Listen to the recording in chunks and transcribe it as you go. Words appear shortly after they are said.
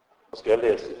Da skal jeg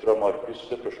lese fra Markus,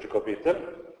 det første kapittel.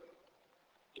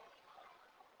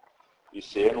 Vi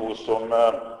ser noe som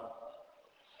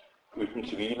uten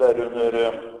tvil er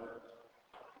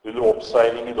under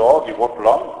oppseiling i dag i vårt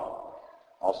land.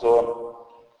 Altså,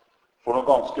 for noen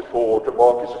ganske få år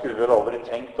tilbake så kunne vi vel aldri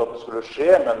tenkt at det skulle skje,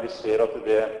 men vi ser at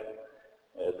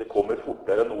det kommer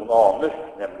fortere enn noen aner,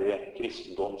 nemlig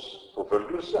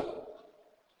kristendomsforfølgelse.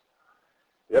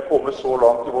 Vi er kommet så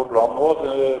langt i vårt land nå at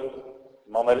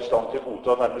man er i stand til å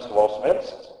godta nærmest hva som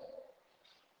helst,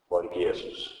 bare ikke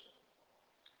Jesus.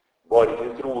 Bare ikke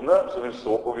de troende som vil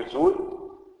stå på Guds ord.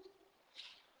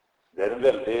 Det er en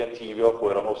veldig tid vi har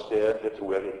foran oss, det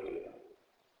tror jeg virkelig.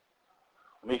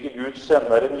 Om ikke Gud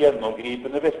sender en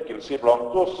gjennomgripende vekkelse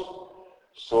iblant oss,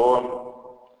 så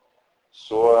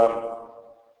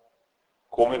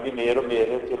kommer vi mer og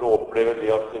mer til å oppleve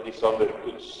det at disse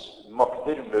mørkets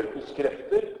makter, mørkets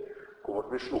krefter, kommer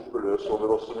til å bli sluppet løs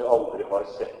over oss som vi aldri har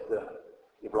sett det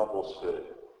iblant oss før.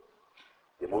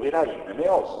 Det må vi regne med,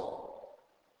 altså.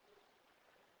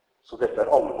 Så dette er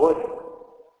alvor.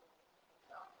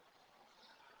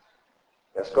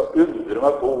 Jeg skal undre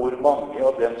meg på hvor mange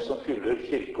av dem som fyller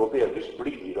kirke og bedehus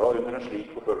blir av under en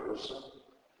slik forfølgelse.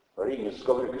 Det er ingen som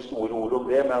skal bruke store ord om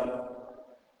det, men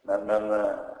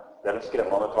det er en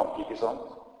skremmende tanke, ikke sant?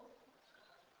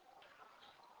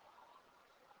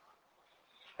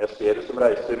 Jeg ser det som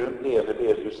reiser rundt, det ene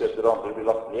bedehus etter det andre blir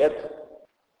lagt ned.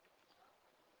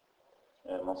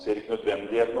 Man ser ikke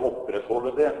nødvendigheten å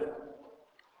opprettholde det.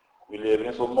 Vi lever i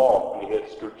en sånn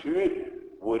makelighetskultur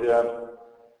hvor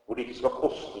det ikke skal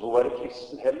koste noe å være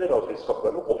kristen heller. Altså, det skal ikke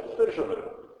være noe offer, skjønner du.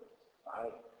 Nei,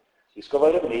 vi skal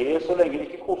være med så lenge det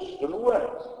ikke koster noe.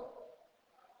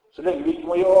 Så lenge vi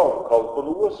ikke må gi avkall på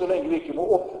noe, så lenge vi ikke må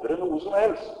ofre noe som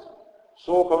helst,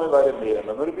 så kan vi være med.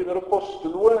 Men når det begynner å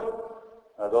koste noe,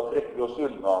 nei, da trekker vi oss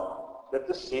unna.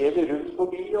 Dette ser vi rundt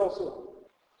forbi, altså.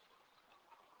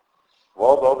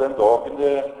 Hva da den dagen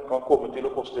det kan komme til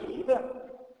å koste livet?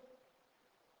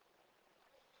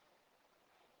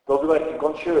 Da du hverken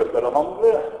kan kjøpe eller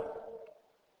handle.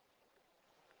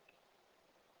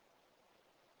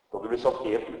 Da du blir satt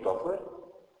helt utenfor.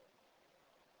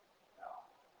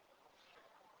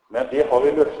 Men det har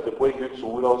vi løftet på i Guds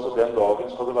ord, altså den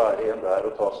dagen skal det være en der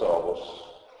å ta seg av oss.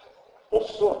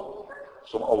 Også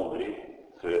som aldri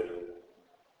før.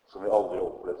 Som vi aldri har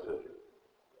opplevd før.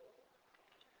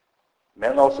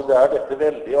 Men altså, det er dette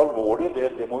veldig alvorlig.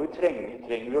 Det må vi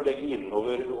trenger å legge inn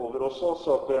over oss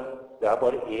også, at det er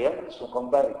bare én som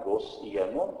kan berge oss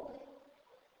igjennom.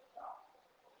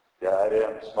 Det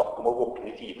er snakk om å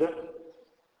våkne i tide,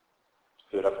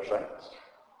 før det er for sent.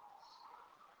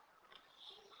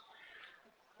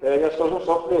 Jeg skal som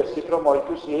sagt lese fra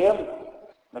Markus 1,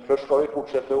 men først skal vi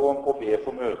fortsette å be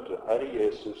for møte. Herre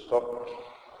Jesus, takk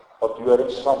at du er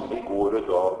en sann i går og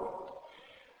dag,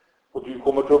 og du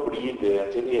kommer til å bli det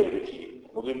til evig tid.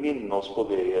 Må du minne oss på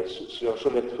det, Jesus. Vi har så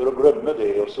lett for å glemme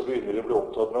det, og så begynner vi å bli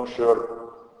opptatt med oss selv.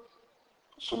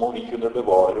 Så må vi kunne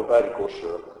bevare og berge oss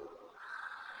selv.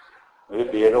 Men vi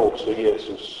ber deg også,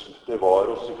 Jesus,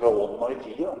 bevare oss fra ånden i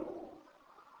tida,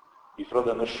 ifra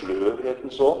denne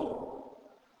sløvhetens ånd,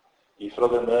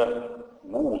 ifra denne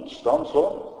motstands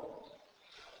ånd,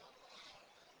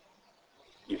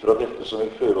 ifra dette som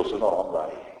vil føre oss en annen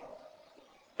vei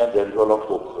enn den du har lagt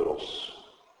opp for oss.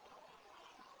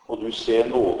 Og du ser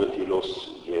nåde til oss,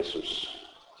 Jesus,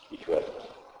 i kveld.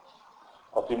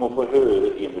 At vi må få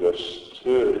høre din røst,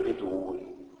 høre ditt ord,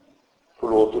 få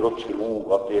lov til å tro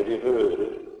at det vi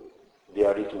hører, det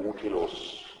er ditt ord til oss.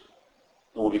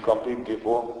 Noe vi kan bygge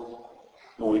på,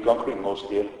 noe vi kan klynge oss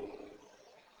til,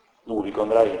 noe vi kan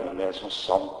regne med som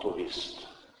sant og visst.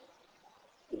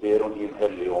 Vi ber om din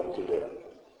hellige ånd til det.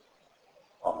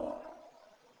 Amen.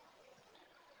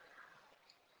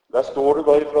 Der står det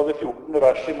da fra det 14.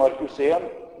 vers i Markus 1,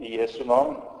 i Jesu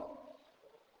navn.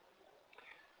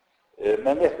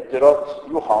 Men etter at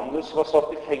Johannes var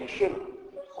satt i fengsel,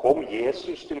 kom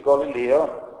Jesus til Galilea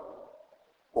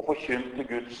og forkynte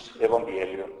Guds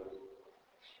evangelium.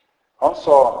 Han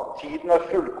sa, tiden er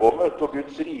fullkommet, og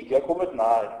Guds rike er kommet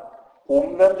nær.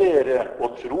 Omvend dere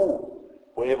og tro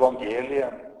på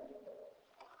evangeliet.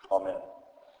 Amen.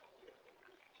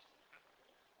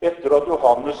 Etter at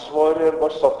Johannes var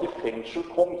satt i fengsel,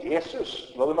 kom Jesus.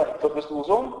 La du merke at det sto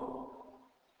sånn?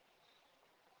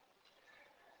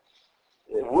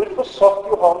 Hvorfor satt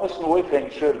Johannes nå i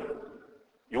fengsel?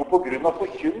 Jo, på grunn av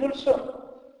forkynnelse.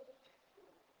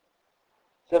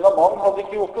 Denne mannen hadde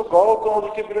ikke gjort noe galt, han hadde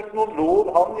ikke brutt noen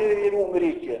lov, han i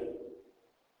Romerriket.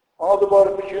 Han hadde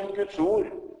bare forkynt Guds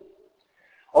ord.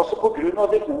 Altså på grunn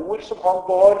av det ord som han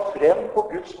bar frem på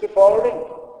Guds befaling,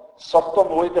 satt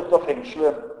han nå i dette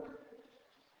fengselet.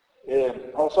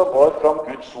 altså han bar fram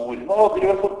Guds ord. Men hadde de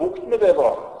vel fått bukt med det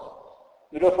da?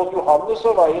 Når du har fått Johannes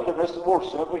av veien, den mest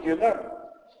voldsomme forkynneren.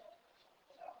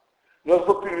 Når du hadde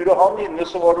fått buret han inne,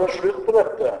 så var det vel slutt på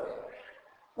dette.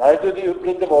 Nei,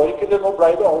 det var ikke det. Nå ble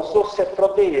det altså sett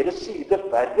fra deres side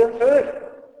verre enn før.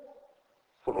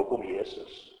 For nå kom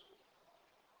Jesus.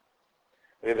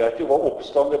 Vi vet jo hva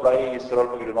oppstand det ble i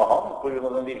Israel på grunn av han, på grunn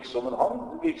av den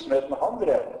virksomheten han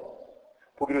drev.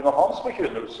 På grunn av hans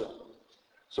forkynnelse.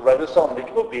 Så ble det sannelig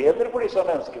ikke noe bedre for disse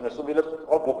menneskene som ville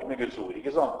ha bukt med Guds ord,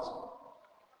 ikke sant?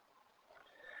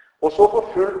 Og så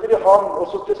forfulgte de han, og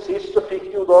så til sist så fikk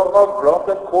de jo da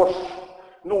naglet en kors,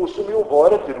 noe som jo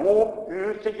var et rop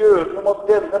ut til jødene om at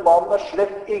denne mannen er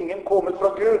slett ingen kommet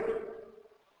fra Gud.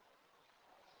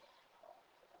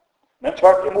 Men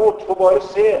tvert imot, for bare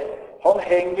se, han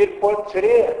henger på et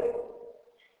tre.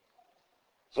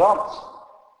 Sant?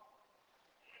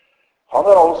 Han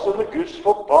er altså med Guds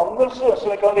forbannelse,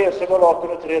 som vi kan lese i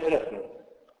Galaterne 3:13.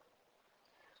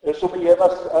 Som igjen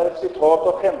er et sitat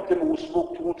av 5. Mosebok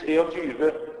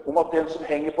 2:23, om at den som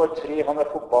henger på et tre, han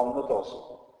er forbannet altså.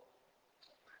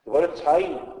 Det var et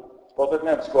tegn på at et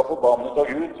menneske var forbannet av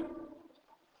Gud.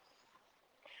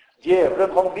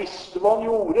 Djevelen, han visste hva han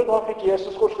gjorde da han fikk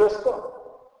Jesus korsfestet.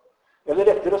 Eller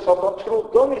rettere sagt, han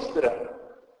trodde han visste det.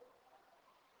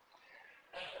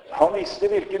 Han visste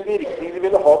hvilken virkning det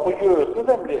ville ha på jødene,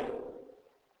 nemlig.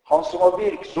 Han som var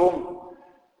virksom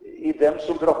i dem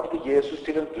som brakte Jesus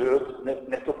til en død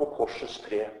nettopp på korsets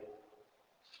tre.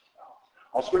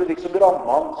 Han skulle liksom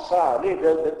ramme ham særlig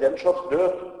den slags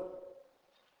død.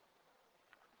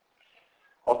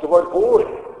 At det var vår,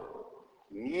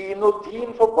 min og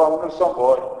din forbannelse han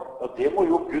var, ja, det må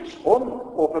jo Guds ånd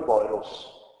åpenbare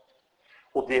oss.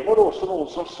 Og det var det også noen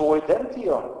som så i den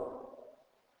tida.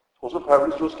 Og som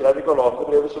Paulus jo skrev i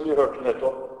Galaterbrevet, som vi hørte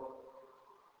nettopp.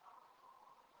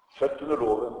 Født under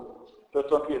loven.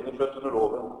 Født av kvinner, født under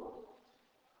loven.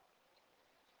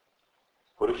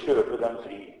 For å kjøpe dem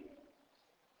fri.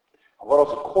 Han var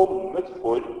altså kommet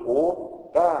for å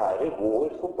bære vår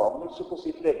forbannelse på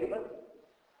sitt legeme.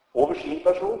 Over sin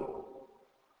person.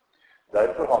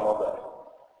 Derfor han var der.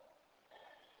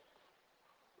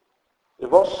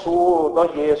 Hva så da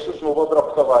Jesus nå var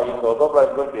brakt av veien? Da ble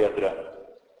det vel bedre.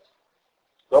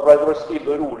 Da ble det vel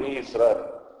stille og rolig i Israel.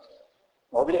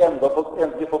 Nå hadde de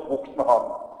endelig fått bukt med ham.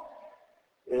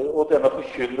 Og denne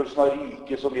forkynnelsen av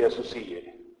riket som Jesus sier.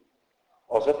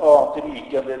 Altså et annet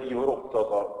rike enn det de var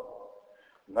opptatt av.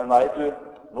 Men nei,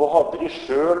 nå hadde de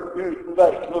selv, uten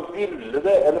hverken å ville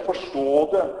det eller forstå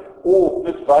det,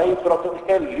 åpnet vei for at Den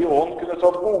hellige ånd kunne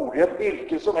ta bolig i et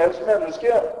hvilket som helst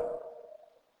menneske.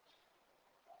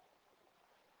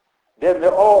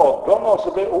 Denne adgang altså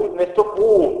ble nettopp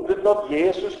åpnet ved at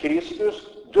Jesus Kristus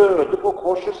døde på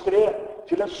korsets tre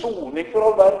til en soning for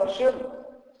all verdens synd.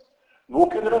 Nå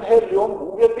kunne Den hellige ånd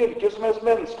bo i et hvilket som helst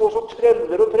menneske, også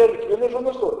treller og trellkvinner, som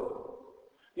det står.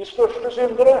 De største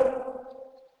syndere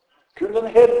kunne Den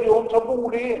hellige ånd ta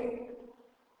bolig i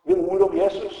ved ord om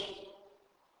Jesus.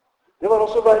 Det var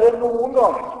altså verre enn noen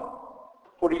gang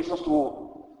for de som sto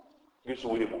Guds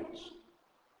ord imot.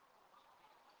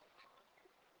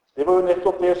 Det var jo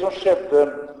nettopp det som skjedde.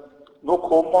 Nå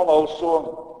kom han altså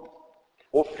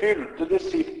og fylte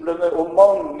disiplene, og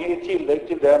mange i tillegg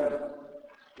til dem.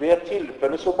 Ved et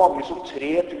tilfelle så mange som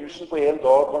 3000 på en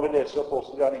dag, kan vi lese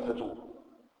Apostelgjerningene 2.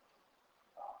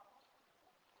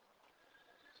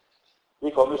 Vi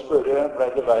kan jo spørre, ble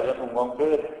det verre enn noen gang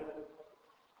før?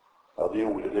 Ja, det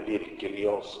gjorde det virkelig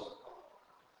altså.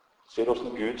 Ser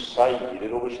hvordan Gud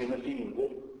seirer over sine fiender.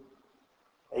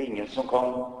 Det er ingen som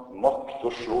kan makte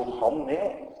å slå ham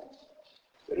ned.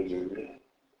 Det er umulig.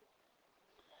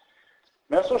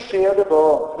 Men så skjer det da,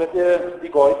 for de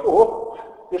ga ikke opp.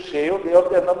 Det skjer jo det at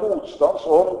denne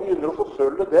motstandsånd begynner å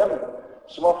forfølge dem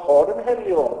som har Den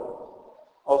hellige ånd.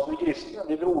 Altså de kristne,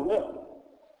 de troende.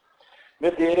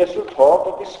 Med det resultat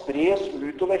at de spres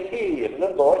utover hele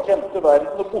den da kjente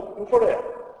verden og bortenfor det.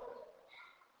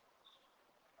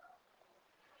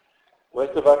 Og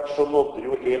etter hvert så nådde det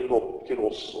jo helt opp til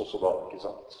oss også da, ikke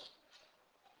sant?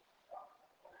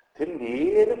 Til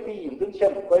mer fienden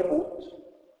kjempet imot,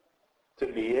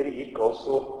 til mer gikk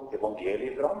altså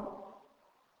evangeliet fram.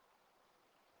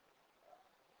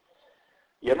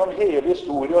 Gjennom hele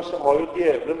historien så har jo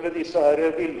djevelen ved disse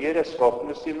her vilje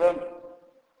redskapene sine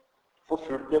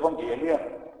forfulgt evangeliet.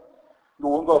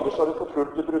 Noen ganger så har det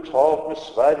forfulgt det brutalt med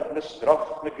sverd, med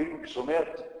straff, med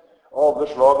grusomhet. Alle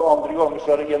slag, og andre ganger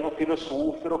så er det gjennom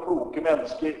filosofer og kloke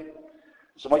mennesker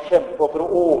som har kjempet for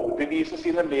å overbevise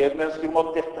sine medmennesker om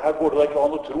at dette her går det ikke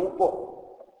an å tro på.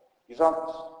 Ikke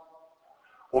sant?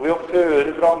 Og ved å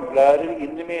føre vranglærer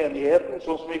inn i menigheten,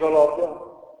 sånn som i Galatia,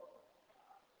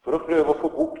 for å prøve å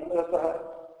få bukt med dette her.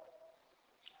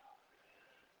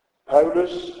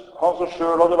 Paulus, han som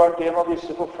selv hadde vært en av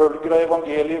disse forfølgere av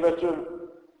evangeliet, vet du,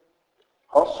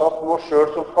 han satt nå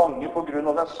selv som fange på grunn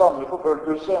av den samme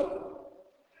forfølgelse.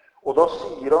 Og da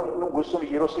sier han noe som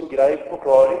gir oss en grei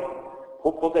forklaring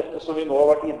på dette som vi nå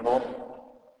har vært innom.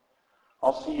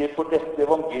 Han sier, for dette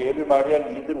evangelium det jeg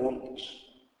lider vondt.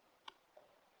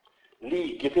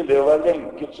 Like til det å være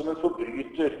lenket som en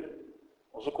forbryter.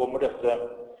 Og så kommer dette,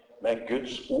 men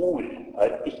Guds ord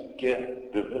ikke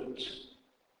bundet.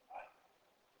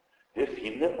 Det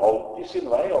finner alltid sin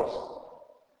vei, altså.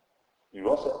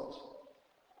 Uansett.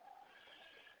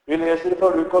 Vi leser fra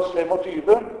Lukas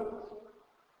 25.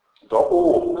 Da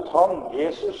åpnet han,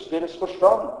 Jesus, deres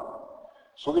forstand,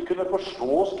 så de kunne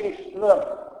forstå skriftene.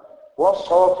 Og han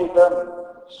sa til dem,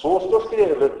 så står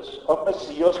skrevet at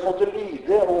Messias måtte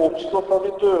lide og oppstå fra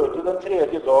de døde den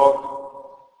 3. dag,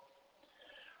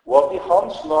 og at i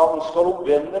hans navn skal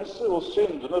omvendelse og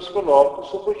syndenes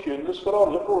forlatelse forkynnes for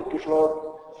alle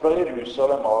folkeslag fra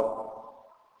Jerusalem av.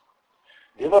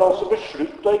 Det var altså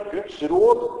besluttet i Guds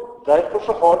råd, derfor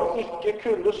så har de ikke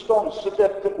kunnet stanse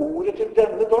dette ordet til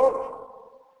denne dag.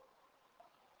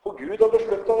 For Gud har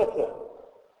besluttet dette.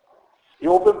 I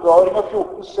åpenbaringen av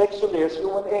 14,6 så leser vi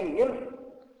om en engel.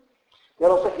 Det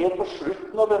er altså helt på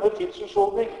slutten av denne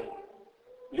tidshusholdning,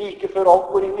 like før alt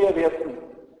går inn i evigheten.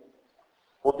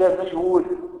 Og denne jord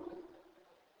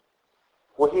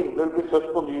og himmel blir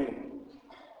født på ny.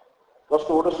 Da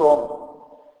står det sånn,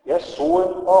 jeg så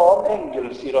en annen engel,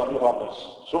 sier han Johannes,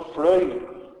 som fløy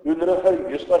under det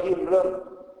høyeste av himmelen.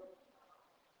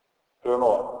 Hør nå,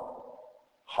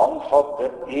 han hadde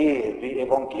evig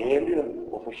evangelium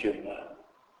å forkynne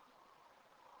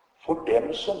for dem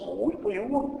som bor på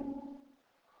jorden.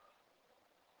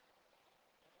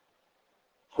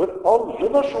 For alle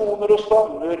nasjoner og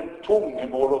stammer,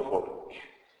 tungemål og folk.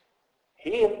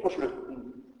 Helt på slutten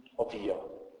av tida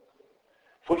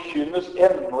forkynnes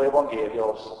ennå evangeliet,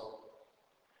 altså.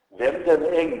 Hvem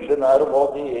denne engelen og hva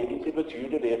det egentlig betyr,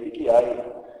 det vet ikke jeg.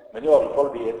 Men i alle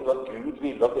fall vet jeg at Gud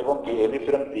ville at evangeliet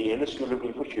fremdeles skulle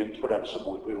bli forkynt for dem som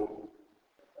bor på jorden.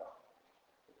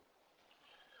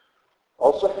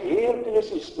 Altså helt til det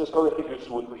siste skal dette Guds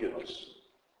ord forkynnes.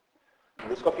 Men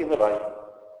det skal finne vei.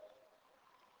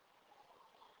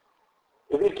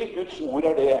 Hvilket Guds ord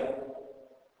det?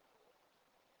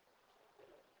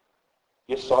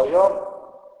 Jesaja,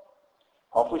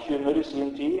 han forkynner i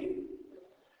sin tid,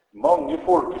 mange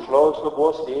folkeslag skal gå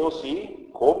av sted og si,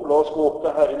 kom, la oss gå opp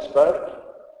til Herrens berg,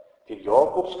 til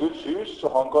Jakobs Guds hus,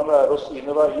 så han kan lære oss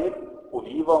sine veier, og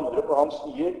vi vandrer på hans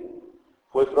stier.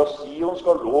 For fra Sion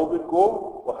skal loven gå,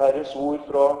 og Herrens ord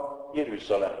fra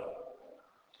Jerusalem.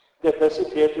 Dette er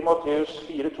sitert i Matteus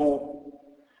 4,2.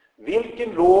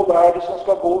 Hvilken lov det som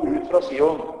skal gå ut fra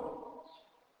Sion?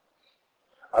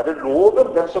 Er det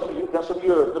loven, den som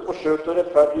jødene forsøkte å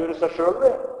rettferdiggjøre seg selv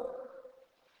ved?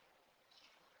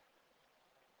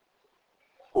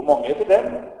 Hvor mange til dem?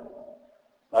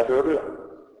 Nei, hør du.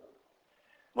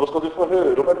 Nå skal du få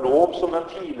høre om en lov som den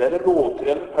tidligere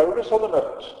lovtrener Paulus hadde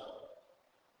møtt,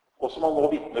 og som han nå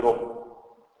vitner om.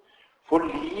 For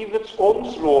livets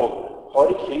ånds lov har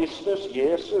i Kristus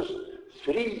Jesus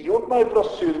frigjort meg fra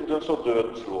syndens og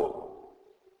dødens lov.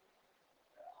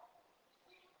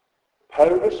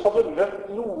 Paulus hadde møtt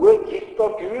noe gitt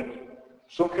av Gud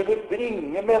som kunne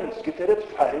bringe mennesket til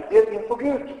rettferdighet innenfor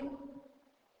Gud.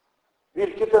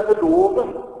 Hvilket denne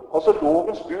loven, altså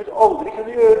lovens bud, aldri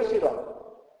kunne gjøre, sier han.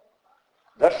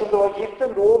 Dersom det var gitt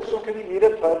en lov som kunne gi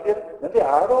rettferdighet, men det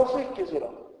det altså ikke, sier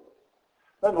han.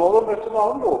 Men nå hadde han møtt en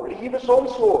annen lov, livets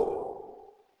ånds lov,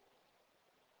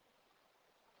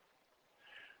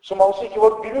 som altså ikke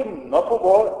var grunnet på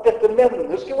hva dette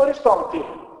mennesket var i stand til,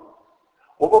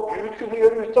 og hva Gud kunne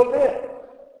gjøre ut av det.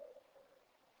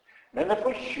 Men en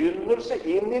forkynnelse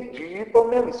inn i dyp av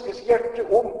menneskets hjerte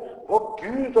om hva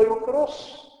Gud har gjort for oss.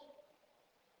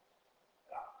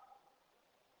 Ja.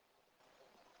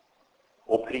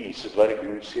 Og priset være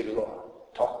Gud, sier du da.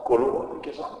 Takk og lov,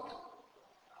 ikke sant?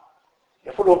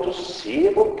 Jeg får lov til å se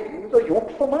hva Gud har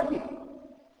gjort for meg.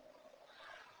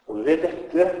 Og ved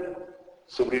dette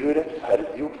så blir du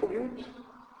rettferdiggjort for Gud.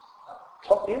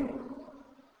 Tatt inn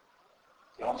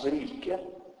i hans rike.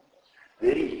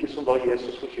 Det rike som da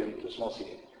Jesus forkynte, som han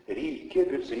sier. Rike,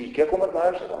 Guds rike er kommet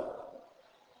nær, sier han.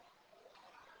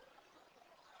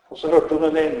 Og så hørte hun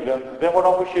denne engelen. Hvem var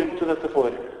det han forkynte dette for?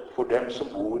 For dem som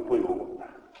bor på jorden.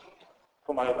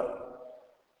 For meg og deg.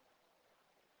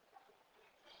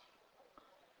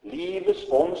 Livets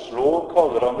ånds lov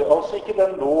kaller han det. Altså ikke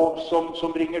den lov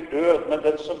som bringer død, men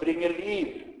den som bringer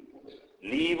liv.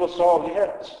 Liv og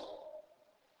salighet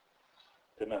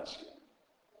til mennesket.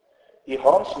 I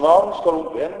hans navn skal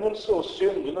omvendelse og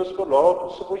syndenes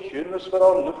forlatelse forkynnes for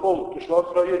alle folkeslag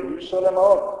fra Jerusalem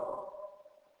av.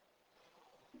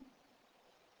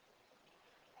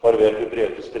 Farvel, du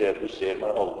brede strev, du ser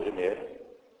meg aldri mer.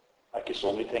 Det er ikke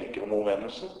sånn vi tenker om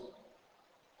omvendelsen.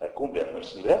 Det er ikke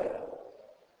omvendelsen det.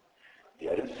 Det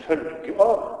er en følge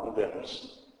av omvendelsen.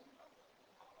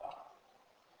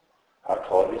 Her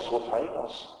tar vi så feil,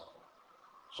 altså.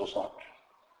 Så snart.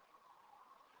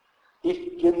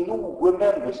 Ikke noe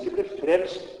menneske blir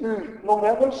frelst uten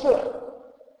omvendelse.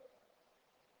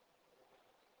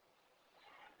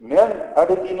 Men er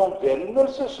det din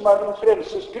omvendelse som er din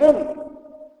frelsesgrunn?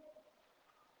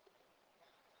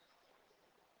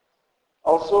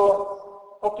 Altså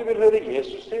at du vil høre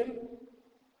Jesus til,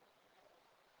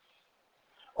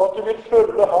 at du vil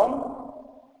følge ham,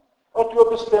 at du har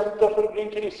bestemt deg for å bli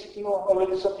en kristen og alle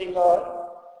disse tingene her.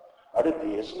 Er det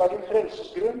det som er din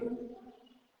frelsesgrunn?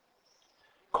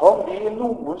 Kan vi i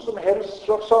noen som helst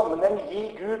slags sammenheng gi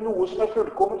Gud noe som er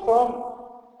fullkomment for ham?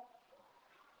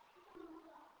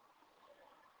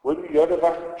 Hvor mye er det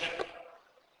verdt,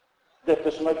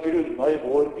 dette som er grunnet i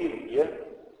vår vilje?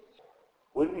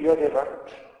 Hvor mye er det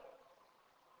verdt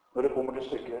når det kommer til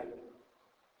stykket?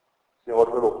 Det har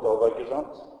du vel oppdaget, ikke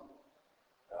sant?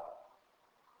 Ja.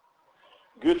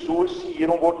 Guds ord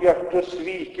sier om vårt hjerte,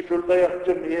 svikefullt av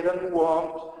hjerte, mer enn noe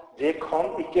annet. Det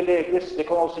kan ikke leges, det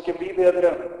kan altså ikke bli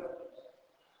bedre.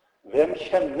 Hvem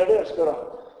kjenner det, spør han.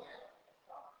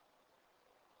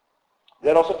 Det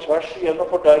er altså tvers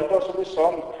igjennom forderva, som vi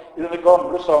sang i denne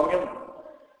gamle sangen.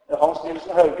 Hans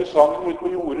Nilsen Hauge sang den ut på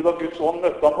jordet da Guds ånd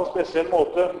møtte ham på en spesiell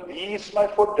måte. Vis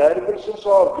meg fordervelsens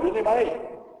avgrunn i meg.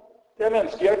 Det er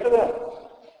menneskehjertet, det.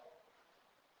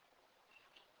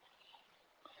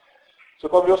 Så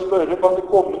kan vi jo spørre, kan det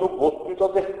komme noe godt ut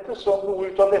av dette,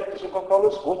 noe ut av dette som kan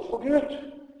kalles godt for Gud?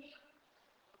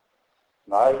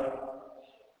 Nei.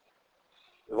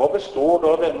 Hva består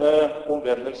da denne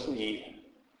omvendelsen i?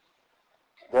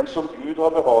 Den som Gud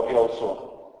har behag i, altså.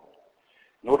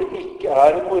 Når det ikke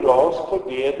er en moralsk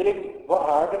forbedring, hva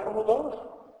er det for noe da?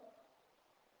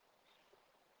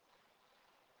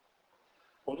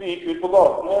 Om du gikk ut på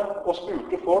gatene og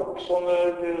spurte folk, sånn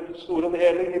store og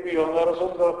hele i byene der og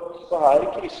sånn, så er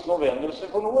det kristen omvendelse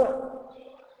for noe.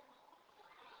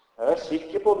 Jeg er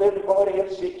sikker på det, du kan være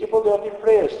helt sikker på det, at de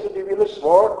fleste de ville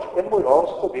svart en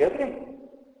moralsk forbedring.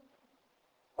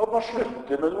 At man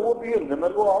slutter med noe og begynner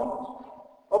med noe annet.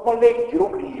 At man legger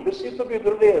om livet sitt og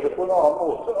begynner å leve på en annen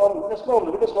måte. Nesten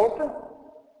alle ville svart det.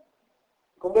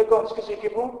 Det kan du være ganske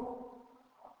sikker på.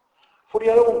 For de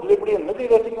er åndelig blinde, de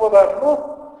vet ikke hva det er for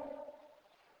noe.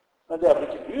 Men det er vel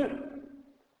ikke du?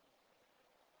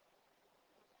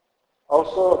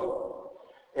 Altså,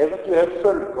 eventuelt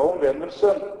følge av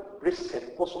omvendelsen blir sett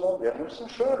på som omvendelsen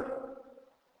selv.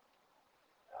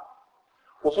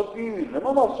 Og så begynner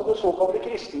man altså det såkalte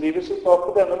kristenlivet sitt da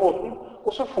på denne måten,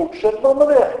 og så fortsetter man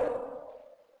med det.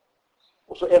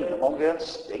 Og så ender man ved en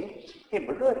stengt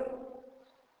himmeldør.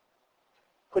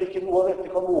 For ikke noe av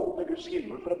dette kan åpne Guds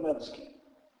himmel for et menneske.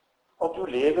 At du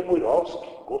lever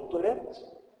moralsk godt og rett.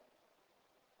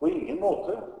 På ingen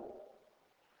måte.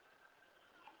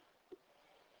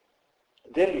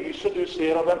 Det lyset du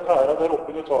ser av den pæra der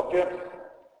oppe under taket,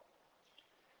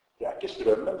 det er ikke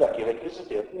strømmen, det er ikke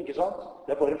elektrisiteten, ikke sant?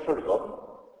 Det er bare en følge av den.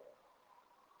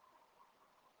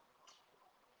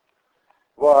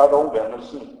 Hva er da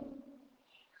omvendelsen?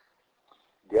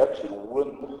 Det er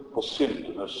troen på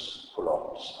syndenes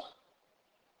forlatelse.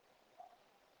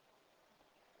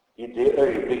 I det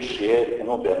øyeblikk skjer en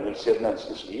omvendelse i et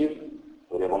menneskes liv,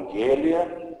 når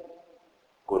evangeliet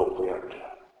går opp på hjertet.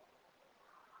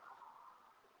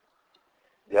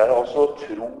 Det er altså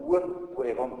troen på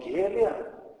evangeliet.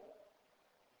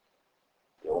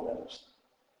 Det er omvendelsen.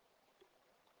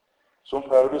 Som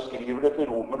Paulus skriver det til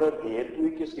romerne, vet du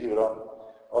ikke, skriver han,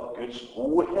 at Guds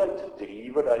godhet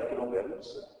driver deg til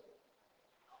omvendelse.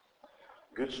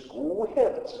 Guds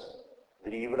godhet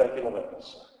driver deg til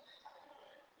omvendelse.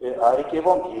 Er ikke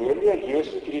evangeliet,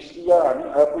 Jesu Kristi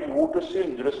gjerning her på jord til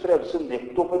synderes frelse,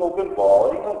 nettopp en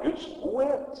åpenbaring av Guds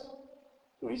godhet?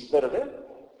 Visst er det.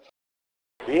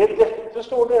 Ved dette,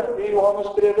 står det i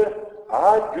Johannesbrevet,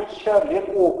 er Guds kjærlighet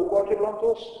åpenbart iblant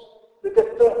oss. Ved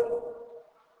dette,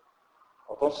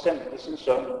 at han sendte sin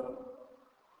sønn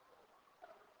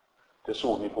til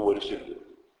soning på våre synder.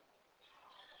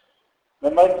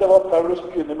 Men merk deg hva Paulus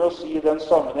begynner med å si i den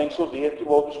sammenheng, så vet du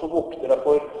hva du skal vokte deg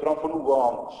for framfor noe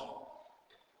annet.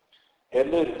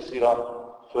 Eller, sier han,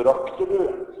 forakter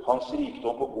du hans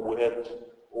rikdom på godhet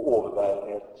og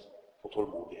overbærenhet og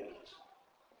tålmodighet.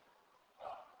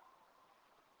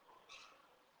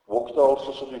 Vokt deg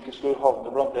altså så du ikke skulle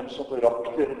havne blant dem som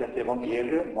forakter dette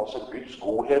evangelium, altså Guds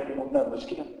godhet mot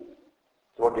menneskene.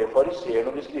 Det var det fariseerne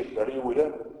og de skriftlærde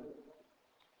gjorde.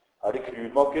 Er det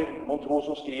Krudmaker, mon tro,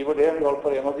 som skriver det? I alle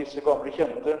fall en av disse gamle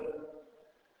kjente.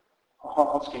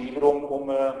 Han skriver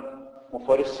om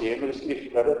fariseerne og de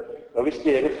skriftlærde. Ja, hvis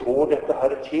dere får dette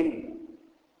her til,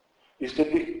 hvis det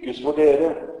lykkes for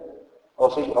dere,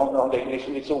 altså han legger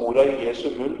liksom disse ordene i Jesu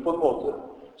munn på en måte,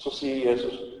 så sier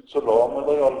Jesus, så la meg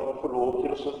da i alle fall få lov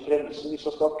til å frelse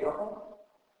disse stakkerne.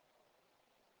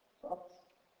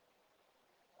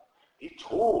 De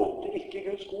tålte ikke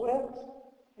Guds godhet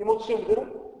imot syndere.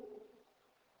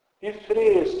 De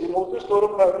freste imot det, står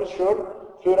om Paulus selv,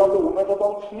 før han ble omvendt at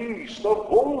han fnyste av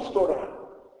vold, står det,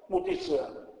 mot disse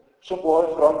som bar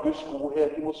fram Guds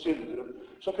godhet imot syndere.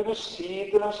 Som kunne si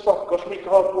til en stakkar som ikke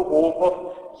hadde noe håp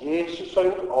at Jesus har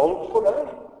gjort alt for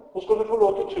deg. Nå skal du få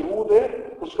lov til å tro det,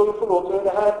 og så skal du få lov til å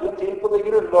høre Herren til på det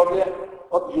grunnlaget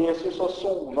at Jesus har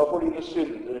sonet for dine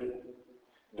synder.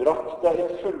 Drakk deg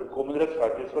en fullkommen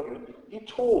rettferdighet fra Gud. De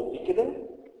tålte ikke det.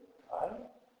 Nei.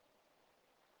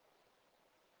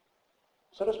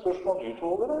 Så er det spørsmål om du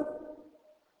tåler det.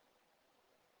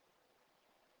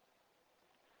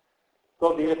 Da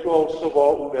vet du altså hva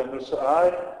omvendelse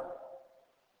er,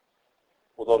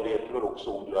 og da vet du vel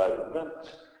også om du er omvendt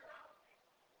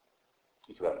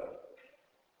i kveld.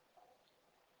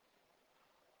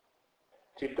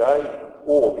 Til deg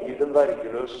overgir den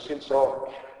vergeløse sin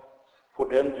sak, for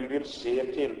den du vil se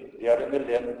til, det er den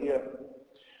elendige,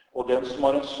 og den som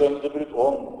har en sønderbrutt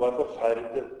ånd, var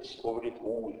forferdet over ditt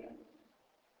ord.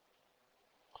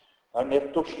 Det er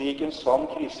nettopp slik en sann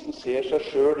kristen ser seg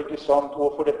selv, ikke sant,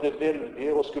 overfor dette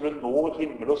veldige og skulle nå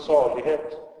himmel og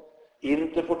salighet, inn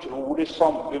til fortrolig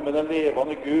samfunn med den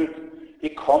levende Gud, i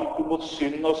kampen mot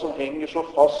synda som henger så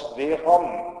fast ved ham.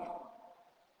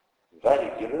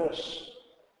 Vergeløs.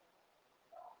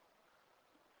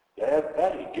 Jeg er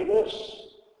vergeløs.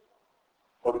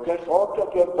 Har du ikke erfart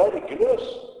at du er vergeløs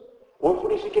overfor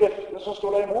disse kreftene som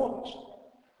står deg imot?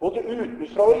 Både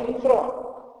utenfra og innenfra.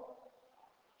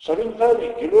 Så er du en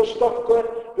vergeløs stakkar.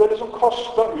 Du er liksom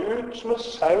kastet ut som en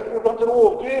sau blant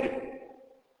rovdyr.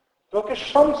 Du har ikke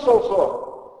sjans, altså.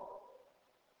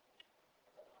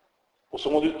 Og så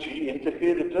må du ty inn til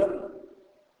hyrden.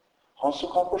 Han som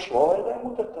kan forsvare deg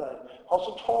mot dette her. Han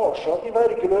som tar seg av de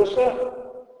vergeløse.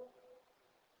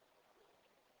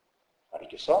 Er det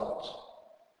ikke sant?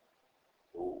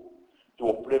 Jo, du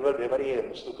opplever det hver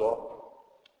eneste dag.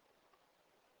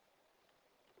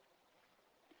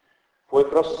 For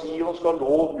fra Sion skal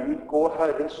lov utgå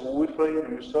Herrens ord fra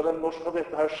Jerusalem. Når skal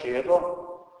dette her skje da?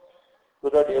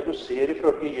 Og det er det du ser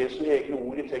ifølge Jesu egne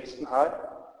ord i teksten her.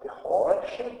 Det har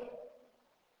skjedd.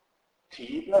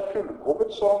 Tiden er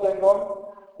fullkommet, sa han den gang.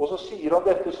 Og så sier han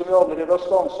dette som vi allerede har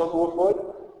stanset noe for.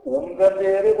 Omvend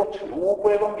dere og tro på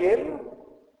evangeliet.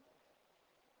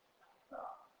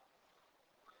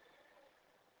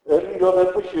 Mye av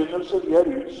den forkynnelse vi er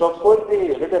utsatt for,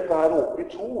 deler dette her opp i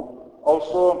to.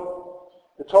 Altså,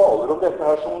 det taler om dette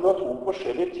her som om det er to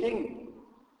forskjellige ting.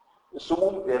 Som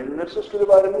omvendelse skulle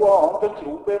være noe annet enn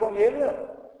tro på evangeliet.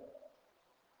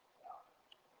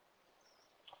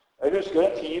 Jeg husker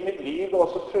en tid i mitt liv,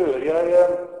 altså før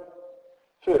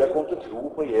jeg kom til tro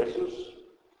på Jesus.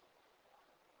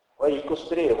 Og jeg gikk og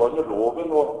strevet under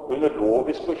loven, og under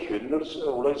lovisk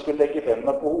forkynnelse, hvordan jeg skulle legge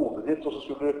hendene på hodet ditt, og så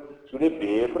skulle jeg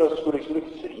be for deg, så skulle jeg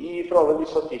liksom fri fra alle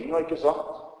disse tingene, ikke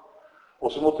sant?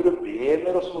 Og så måtte du be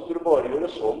mer, og så måtte du bare gjøre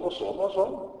sånn og sånn og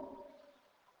sånn.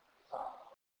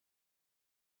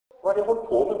 Hva er det jeg holdt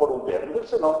på med? Var det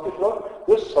omvendelse langt ifra?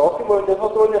 Det saken var jo den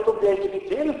at det var nettopp det jeg ikke fikk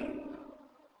til.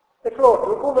 Jeg klarte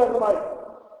jo ikke å vende meg.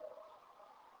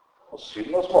 Og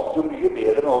synda smakte jo mye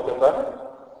bedre enn alt dette her.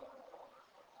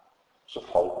 Så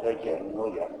falt jeg igjen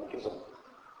og igjen, ikke sant?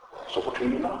 Så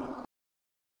fortvilet.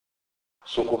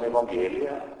 Så kom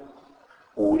evangeliet,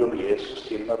 ord om Jesus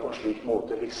til meg på en slik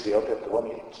måte, jeg fikk se at dette var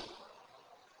mitt.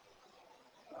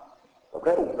 Da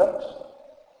ble jeg omvendt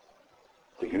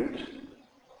til Gud.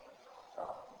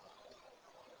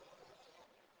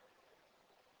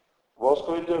 Hva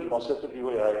skal vi dømme oss etter, du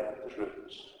og jeg, til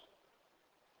slutt?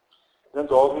 Den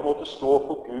dag vi måtte stå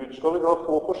for Gud, skal vi da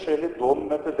få forskjellig dom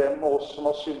etter dem av oss som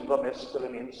har syndet mest eller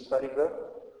minst her i kveld?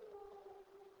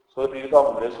 Så det blir litt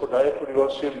annerledes for deg, for du har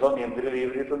syndet mindre i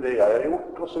livet ditt enn det jeg har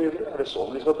gjort, og så videre. Er det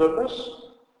sånn vi skal dømmes?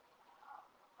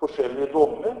 Forskjellige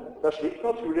dommer? Det er slik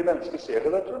naturlige mennesker ser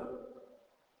det, vet du.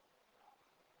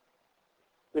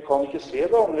 Vi kan ikke se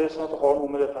det annerledes enn at det har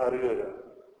noe med dette her å gjøre.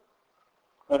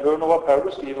 Men hør nå hva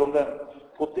Paulus skriver om det.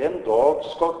 På den dag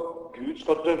skal Gud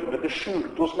dømme det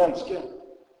skjulte hos mennesket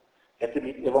etter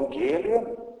mitt evangelium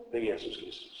ved Jesus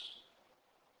Kristus.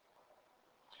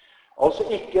 Altså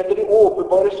ikke etter de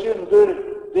åpenbare synder,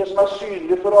 det som er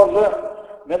synlig for alle,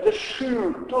 men det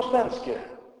skjulte hos mennesket.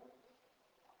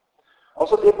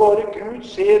 Altså det bare Gud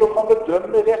ser og kan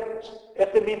bedømme rett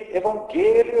etter mitt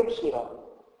evangelium, sier han.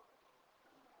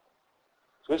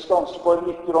 Skal vi stanse bare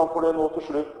litt for det nå til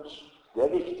slutt? Det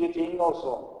er viktige ting,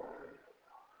 altså.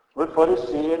 Når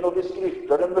fariseerne og de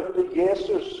skrifterne møtte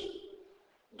Jesus,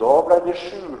 da ble det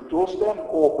skjulte hos dem,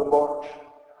 åpenbart.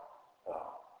 Ja.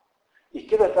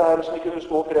 Ikke dette her som vi kunne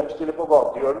stå og fremstille på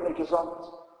gatehjørnet, ikke sant?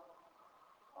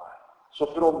 Nei. Så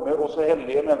fromme og så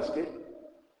hellige mennesker,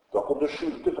 da kom det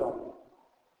skjulte fram.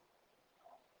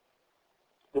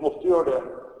 Det måtte gjøre det.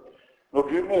 Når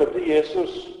du møter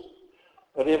Jesus,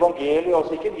 er det evangeliet,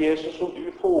 altså ikke Jesus som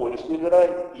du forestiller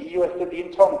deg i og etter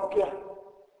din tanke,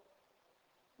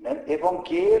 men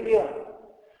evangeliet,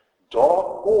 da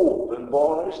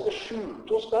åpenbares det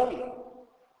skjult hos deg.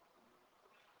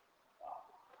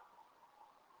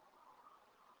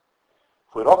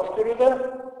 Forakter du det,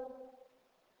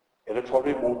 eller tar du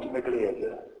imot det med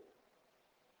glede?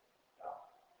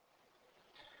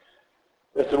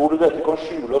 Jeg tror du dette kan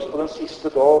skjule oss på den siste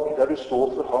dag, der du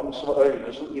står for ham som har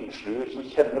øyne som ildslur, som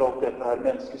kjenner alt dette her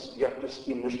menneskets hjertes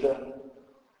innerste.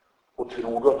 Og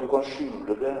tror du at du kan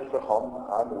skjule det for ham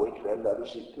her nå i kveld der du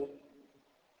sitter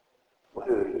og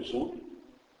hører Guds ord?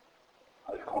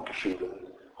 Nei, du kan ikke skjule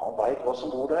det. Han vet hva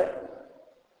som bor der.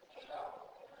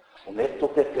 Og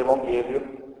nettopp dette evangelium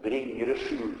bringer det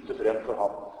skjulte frem for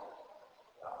ham.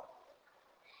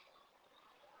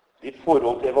 Ditt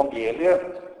forhold til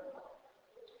evangeliet,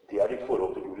 det er ditt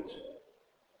forhold til Gud.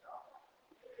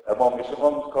 Det er mange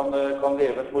som kan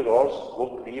leve et moralsk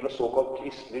godt liv, et såkalt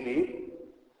kristelig liv.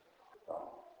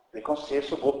 Det kan se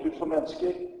så godt ut for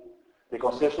mennesker. Det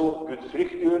kan se så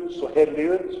gudfryktig ut, så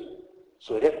hellig ut,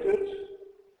 så rett ut.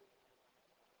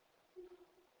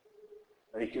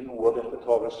 Men ikke noe av dette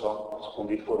taler sant om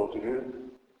ditt forhold til Gud.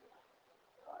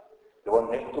 Det var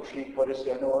nettopp slik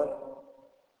fariseerne var.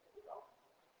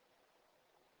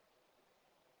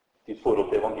 Ditt forhold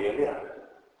til evangeliet,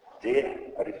 det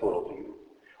er ditt forhold til Gud.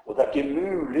 Og det er ikke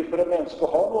mulig for en menneske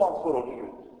å ha noe annet forhold til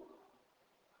Gud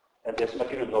enn det som er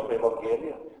grunnet på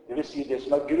evangeliet. Det vil si det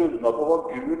som er grunnet på hva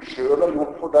Gud selv har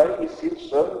gjort for deg i sin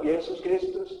sønn, Jesus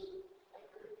Kristus.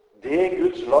 Det er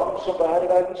Guds lam som bærer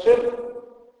verdens synd.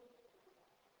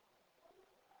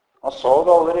 Han sa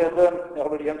det allerede, jeg har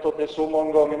vel gjentatt det så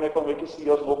mange ganger, men jeg kan vel ikke si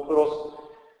oss nok for oss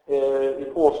i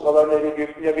påska der nede i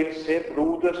Egypten. Jeg vil se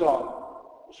blodet, sa han.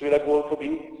 Og så vil jeg gå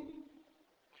forbi.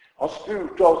 Han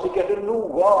spurte altså ikke etter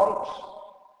noe annet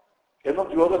enn om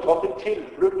du hadde tatt en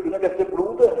tilflukt under dette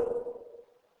blodet.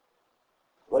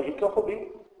 Da gikk han forbi.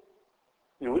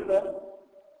 Gjorde det.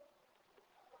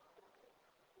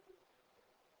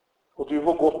 Og du,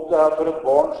 hvor godt det er for et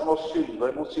barn som har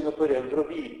syndet mot sine foreldre, å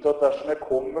vite at dersom jeg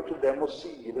kommer til dem og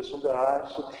sier det som det er,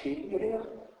 så tilgir de.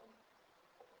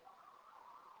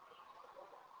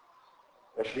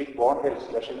 Det er slik barn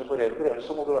elsker sine foreldre, ellers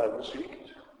så må det være noe sykt.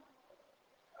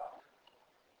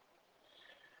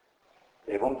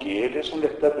 Evangeliet som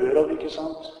dette er bør av, ikke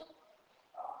sant?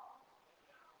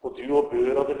 Og du og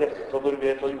bør av det lette når du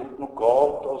vet at du har gjort noe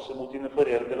galt, altså mot dine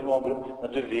foreldre eller noe andre,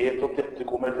 men du vet at dette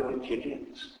kommer til å bli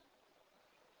tilgitt.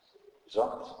 Ikke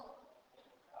sant?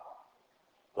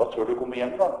 Da tør du komme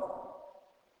hjem, da.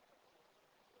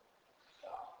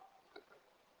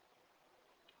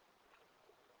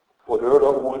 Og hør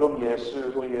da ord om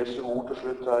Jesu og Jesu ord til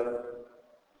slutt her.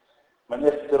 Men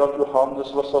etter at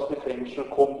Johannes var satt i fengsel,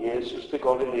 kom Jesus til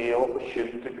Galilea og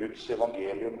forkynte Guds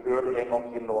evangelium. Hør det en gang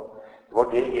til nå. Det var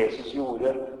det Jesus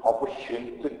gjorde. Han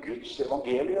forkynte Guds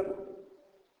evangelium.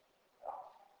 Ja.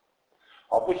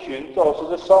 Han forkynte altså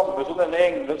det samme som denne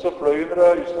engelen som fløy under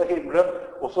øyet av himmelen,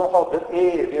 og som hadde et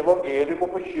evig evangelium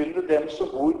å forkynne dem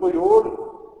som bor på jord.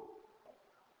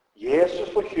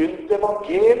 Jesus forkynte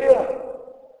evangeliet.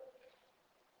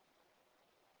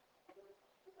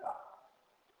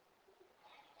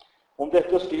 Om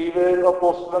dette skriver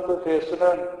apostelen til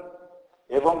Efeserne,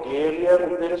 evangeliet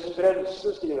om deres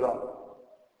frelse, skriver han.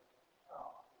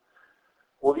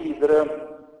 Og videre,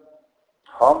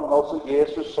 han, altså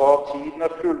Jesus, sa, tiden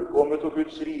er fullkommet og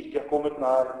Guds rike er kommet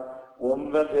nær.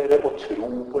 Omvend dere og tro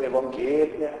på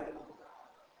evangeliet.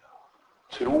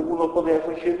 Tro nå på det jeg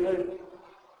forkynner,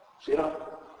 sier han.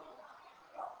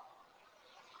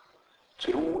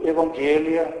 Tro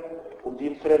evangeliet om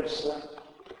din frelse.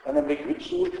 Det er nemlig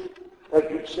Guds ord. Det er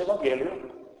Guds evangelium.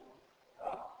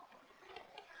 Ja.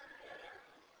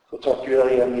 Så takker vi deg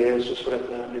igjen, Jesus, for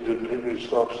dette vidunderlige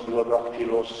budskap som du har brakt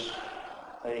til oss.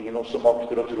 Det er ingen av oss som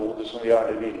makter å tro det som vi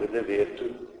gjerne ville, det vet du.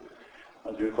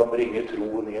 Men du kan bringe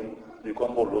troen inn. Du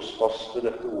kan holde oss fast ved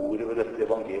dette ordet, ved dette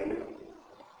evangelium.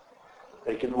 Det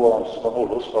er ikke noe annet som kan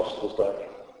holde oss fast hos deg.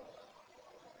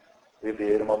 Vi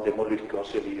ber om at det må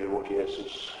lykkes i livet vårt,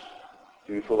 Jesus.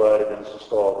 Du får være den som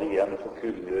stadig igjen får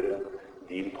kunngjøre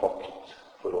din pakt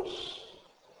for oss.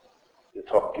 Vi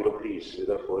takker og priser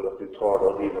deg for at du tar deg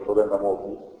av livet på denne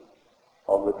måten,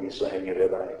 alle de som henger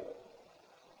ved deg.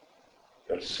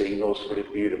 Velsigne oss for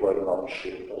ditt dyrebare navns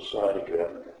skyld, også her i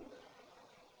kveld.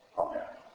 Amen.